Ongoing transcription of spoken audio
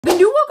The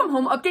new Welcome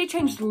Home update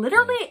changed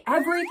literally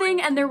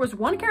everything, and there was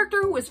one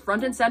character who was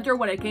front and center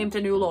when it came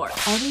to new lore.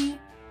 Eddie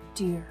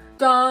Dear.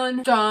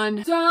 Done,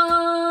 done,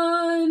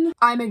 done.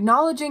 I'm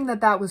acknowledging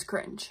that that was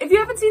cringe. If you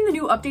haven't seen the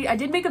new update, I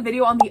did make a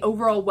video on the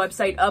overall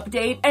website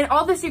update and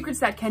all the secrets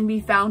that can be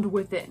found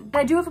within. And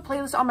I do have a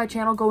playlist on my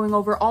channel going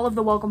over all of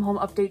the Welcome Home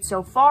updates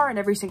so far and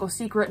every single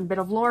secret and bit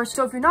of lore.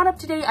 So if you're not up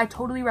to date, I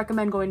totally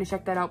recommend going to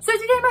check that out. So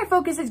today my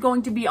focus is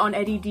going to be on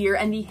Eddie Dear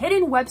and the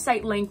hidden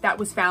website link that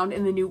was found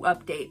in the new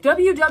update.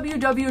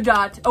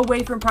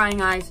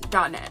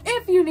 www.awayfrompryingeyes.net.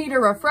 If you need a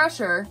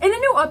refresher, in the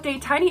new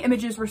update, tiny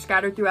images were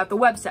scattered throughout the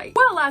website.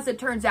 Well, as it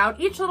turns out,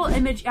 each little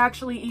image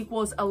actually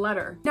equals a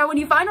letter. Now, when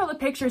you find all the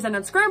pictures and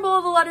unscramble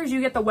all the letters,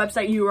 you get the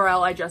website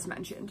URL I just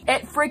mentioned.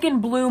 It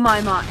freaking blew my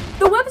mind.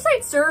 The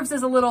website serves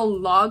as a little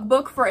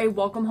logbook for a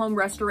Welcome Home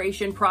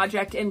Restoration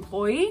Project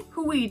employee,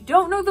 who we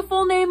don't know the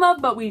full name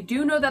of, but we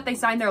do know that they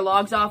signed their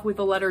logs off with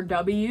the letter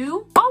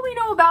W. All we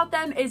know about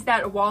them is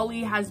that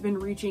Wally has been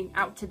reaching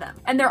out to them,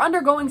 and they're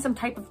undergoing some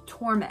type of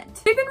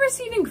torment. They've been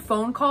receiving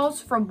phone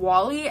calls from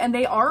Wally, and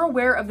they are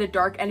aware of the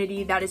dark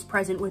entity that is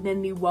present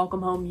within the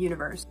Welcome Home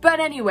universe. But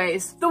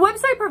anyways, the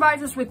website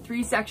provides us with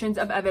 3 sections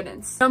of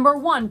evidence. Number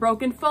 1,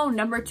 broken phone.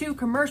 Number 2,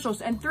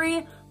 commercials. And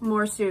 3,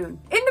 more soon.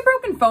 In the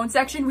broken phone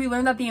section, we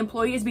learn that the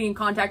employee is being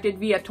contacted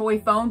via toy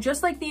phone,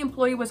 just like the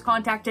employee was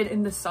contacted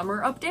in the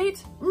summer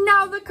update.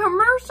 Now, the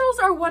commercials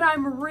are what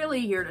I'm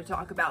really here to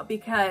talk about,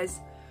 because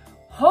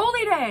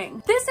holy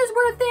dang, this is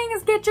where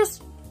things get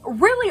just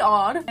really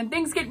odd and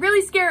things get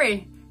really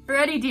scary for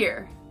Eddie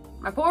Dear.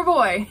 My poor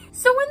boy.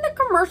 So in the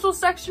commercial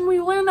section, we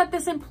learned that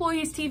this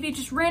employee's TV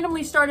just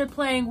randomly started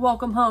playing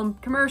Welcome Home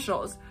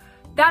commercials.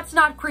 That's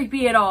not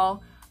creepy at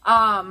all.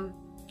 I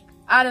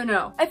don't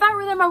know. If I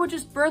were them, I would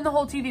just burn the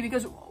whole TV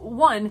because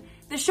 1,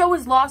 the show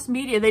is lost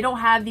media. They don't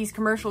have these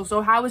commercials.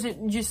 So how is it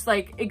just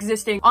like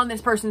existing on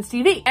this person's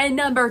TV? And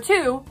number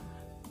 2,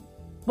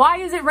 why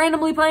is it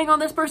randomly playing on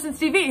this person's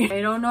TV?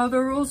 They don't know the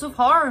rules of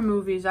horror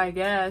movies, I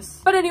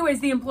guess. But anyways,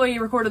 the employee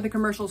recorded the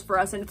commercials for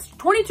us, and it's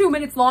 22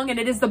 minutes long, and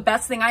it is the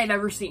best thing I have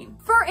ever seen.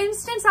 For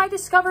instance, I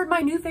discovered my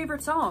new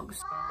favorite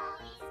songs.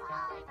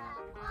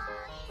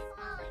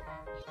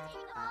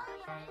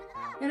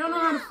 I don't know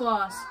how to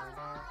floss.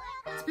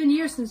 It's been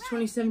years since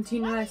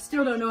 2017, and I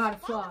still don't know how to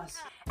floss.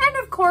 And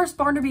of course,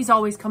 Barnaby's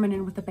always coming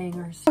in with the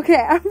bangers. Okay,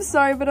 I'm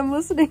sorry, but I'm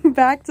listening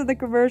back to the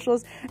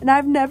commercials, and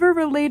I've never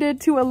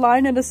related to a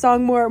line in a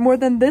song more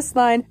than this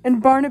line in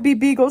Barnaby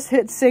Beagle's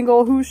hit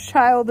single, Whose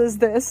Child Is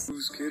This?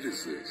 Whose kid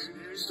is this?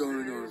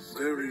 Starring our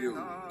very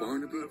own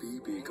Barnaby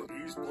Beagle.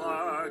 He's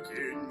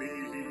blocking me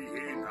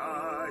in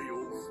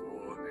aisle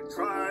 4 and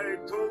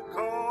tried to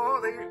call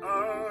the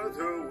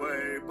other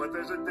way, but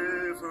there's a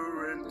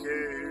different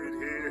kid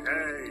here,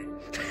 hey.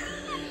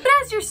 But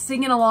as you're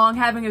singing along,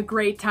 having a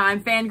great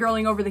time,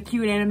 fangirling over the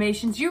cute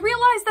animations, you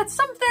realize that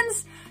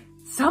something's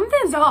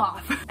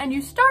off. And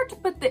you start to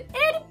put the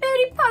itty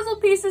bitty puzzle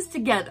pieces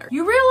together.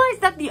 You realize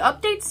that the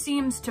update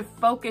seems to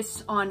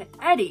focus on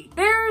Eddie.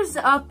 There's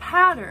a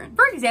pattern.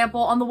 For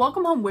example, on the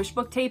Welcome Home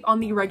Wishbook tape on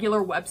the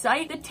regular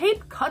website, the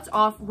tape cuts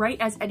off right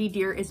as Eddie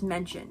Dear is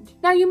mentioned.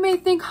 Now you may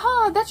think,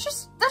 that's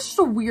just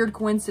a weird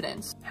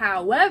coincidence.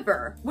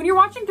 However, when you're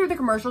watching through the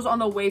commercials on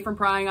the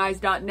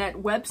awayfrompryingeyes.net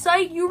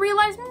website, you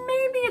realize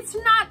maybe it's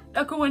not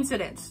a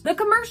coincidence. The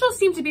commercials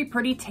seem to be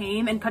pretty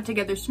tame and cut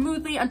together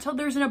smoothly until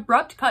there's an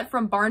abrupt cut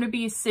from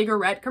Barnaby's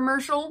cigarette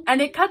commercial,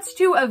 and it cuts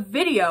to a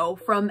video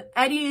from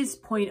Eddie's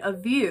point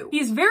of view.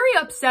 He's very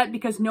upset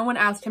because no one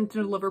asked him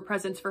to deliver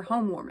presents for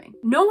Homewarming.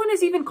 No one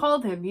has even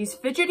called him. He's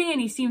fidgety and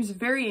he seems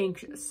very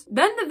anxious.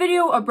 Then the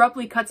video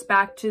abruptly cuts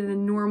back to the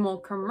normal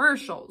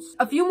commercials.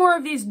 A few more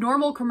of these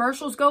normal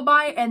commercials go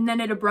by, and then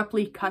it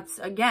abruptly cuts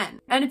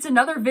again. And it's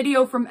another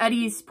video from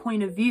Eddie's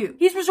point of view.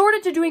 He's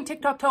resorted to doing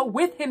tic-tac-toe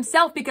with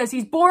himself because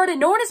he's bored and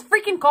no one has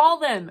freaking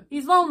called him.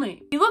 He's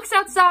lonely. He looks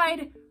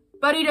outside,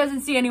 but he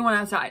doesn't see anyone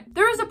outside.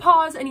 There is a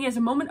pause, and he has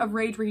a moment of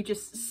rage where he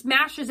just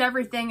smashes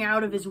everything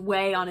out of his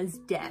way on his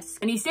desk.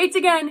 And he states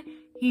again,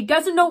 he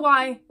doesn't know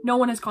why no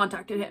one has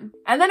contacted him.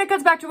 And then it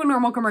cuts back to a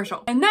normal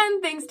commercial. And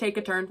then things take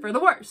a turn for the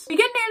worse. We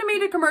get an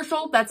animated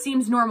commercial that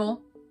seems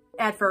normal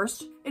at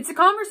first. It's a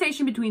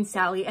conversation between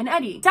Sally and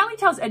Eddie. Sally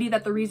tells Eddie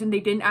that the reason they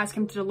didn't ask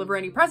him to deliver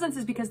any presents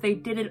is because they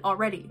did it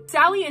already.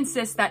 Sally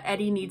insists that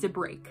Eddie needs a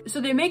break.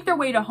 So they make their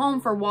way to home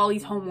for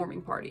Wally's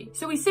homewarming party.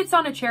 So he sits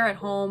on a chair at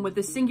home with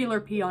a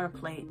singular pea on a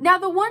plate. Now,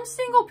 the one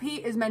single pea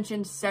is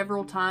mentioned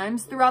several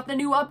times throughout the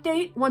new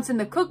update. Once in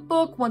the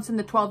cookbook, once in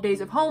the 12 days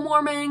of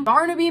homewarming.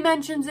 Barnaby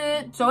mentions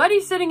it. So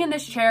Eddie's sitting in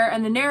this chair,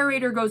 and the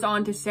narrator goes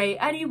on to say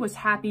Eddie was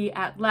happy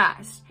at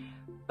last.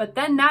 But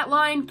then that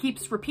line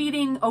keeps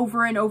repeating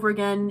over and over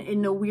again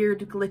in a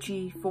weird,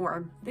 glitchy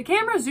form. The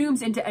camera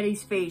zooms into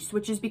Eddie's face,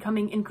 which is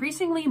becoming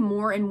increasingly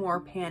more and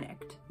more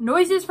panicked.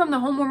 Noises from the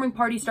homewarming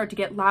party start to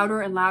get louder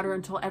and louder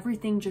until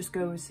everything just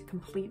goes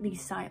completely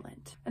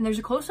silent. And there's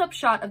a close-up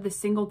shot of the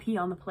single pea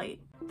on the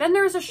plate. Then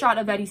there is a shot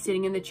of Eddie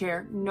sitting in the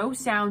chair, no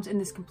sounds in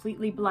this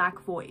completely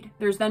black void.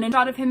 There's then a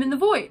shot of him in the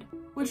void,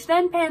 which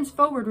then pans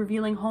forward,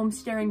 revealing Holmes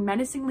staring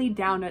menacingly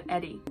down at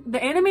Eddie.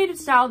 The animated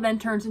style then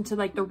turns into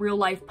like the real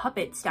life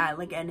puppet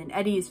style again, and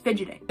Eddie is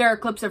fidgeting. There are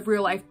clips of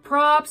real life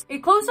props, a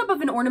close-up of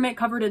an ornament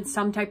covered in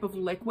some type of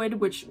liquid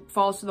which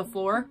falls to the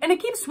floor, and it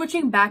keeps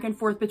switching back and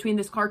forth between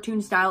this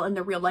cartoon style and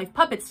the real life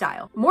puppet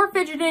style. More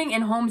fidgeting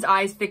and Holmes'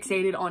 eyes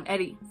fixated on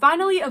Eddie.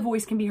 Finally, a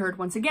voice can be heard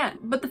once again,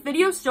 but the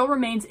video still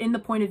remains in the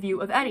point of view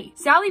of Eddie.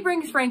 Sally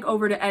brings Frank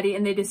over to Eddie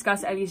and they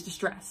discuss Eddie's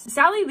distress.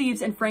 Sally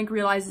leaves and Frank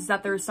realizes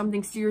that there is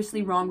something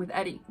seriously wrong with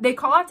Eddie. They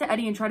call out to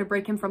Eddie and try to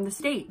break him from the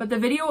state, but the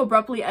video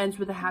abruptly ends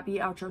with a happy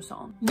outro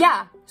song.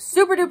 Yeah,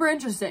 super duper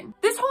interesting.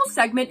 This whole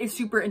segment is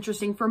super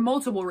interesting for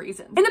multiple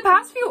reasons. In the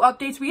past few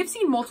updates, we have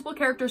seen multiple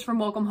characters from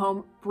Welcome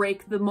Home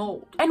break the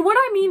mold. And what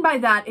I mean by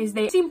that is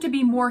they seem to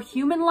be more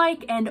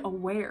human-like and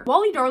aware.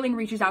 Wally Darline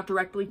reaches out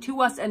directly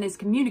to us and is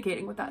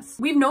communicating with us.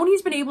 We've known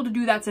he's been able to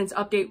do that since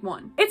update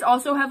 1. It's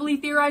also heavily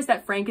theorized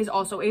that Frank is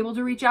also able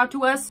to reach out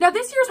to us. Now,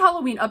 this year's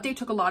Halloween update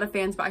took a lot of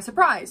fans by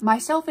surprise,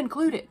 myself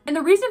included. And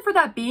the reason for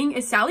that being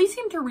is Sally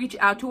seemed to reach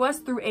out to us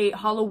through a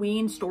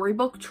Halloween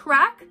storybook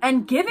track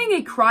and giving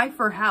a cry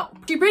for help.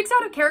 She breaks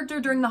out a character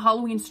during the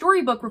Halloween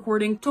storybook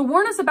recording to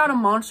warn us about a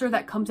monster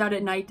that comes out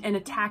at night and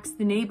attacks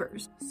the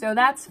neighbors. So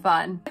that's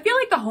fun. I feel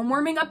like the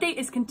Homewarming update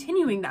is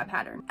continuing that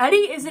pattern.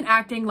 Eddie isn't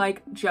acting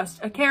like just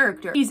a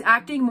character. He's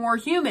acting more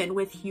human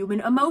with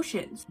human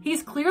emotions.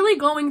 He's clearly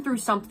going through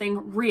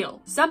something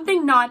real,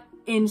 something not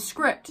in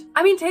script.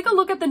 I mean, take a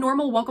look at the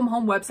normal Welcome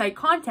Home website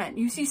content.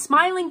 You see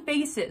smiling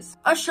faces,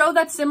 a show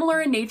that's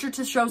similar in nature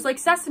to shows like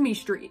Sesame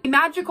Street, a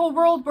magical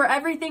world where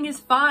everything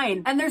is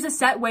fine, and there's a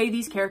set way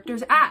these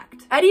characters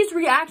act. Eddie's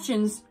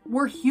reactions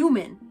were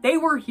human. They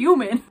were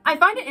human. I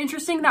find it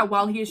interesting that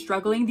while he is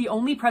struggling, the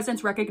only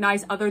presence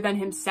recognized other than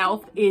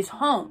himself is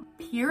home,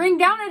 peering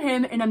down at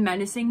him in a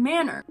menacing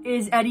manner.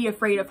 Is Eddie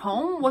afraid of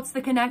home? What's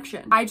the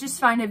connection? I just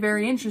find it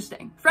very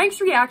interesting.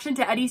 Frank's reaction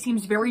to Eddie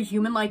seems very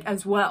human-like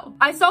as well.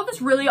 I saw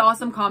this really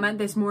awesome comment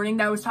this morning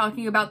that was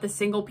talking about the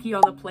single pee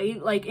on the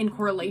plate, like in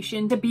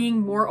correlation to being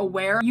more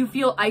aware. You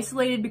feel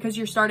isolated because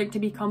you're starting to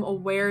become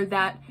aware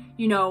that,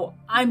 you know,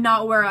 I'm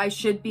not where I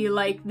should be,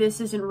 like,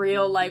 this isn't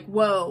real, like,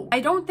 whoa. I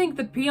don't think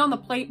the pee on the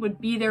plate would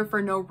be there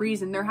for no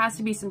reason. There has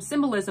to be some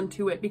symbolism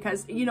to it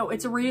because, you know,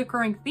 it's a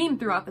reoccurring theme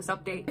throughout this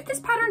update. If this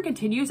pattern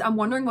continues, I'm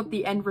wondering what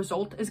the end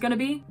result is gonna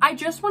be. I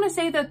just want to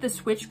say that the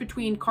switch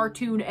between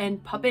cartoon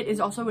and puppet is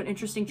also an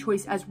interesting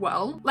choice as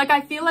well. Like,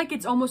 I feel like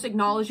it's almost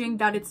acknowledging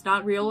that it's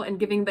not real and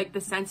giving, like,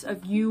 the sense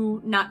of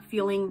you not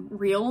feeling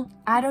real.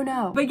 I don't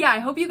know. But yeah, I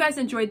hope you guys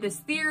enjoyed this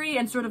theory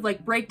and sort of,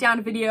 like,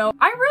 breakdown video.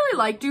 I really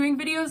like doing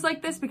videos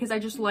like this because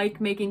I just like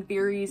making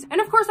theories.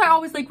 And of course, I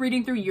always like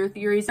reading through your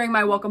theories during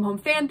my Welcome Home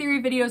fan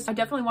theory videos. I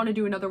definitely want to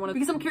do another one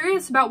because I'm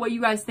curious about what you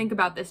guys think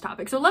about this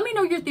topic. So let me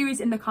know your theories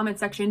in the comment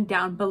section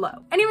down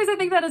below. Anyways, I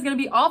think that is going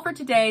to be all for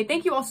today.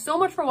 Thank you all so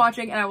much for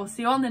watching and I will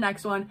see you on the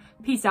next one.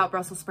 Peace out,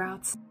 Brussels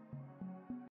sprouts.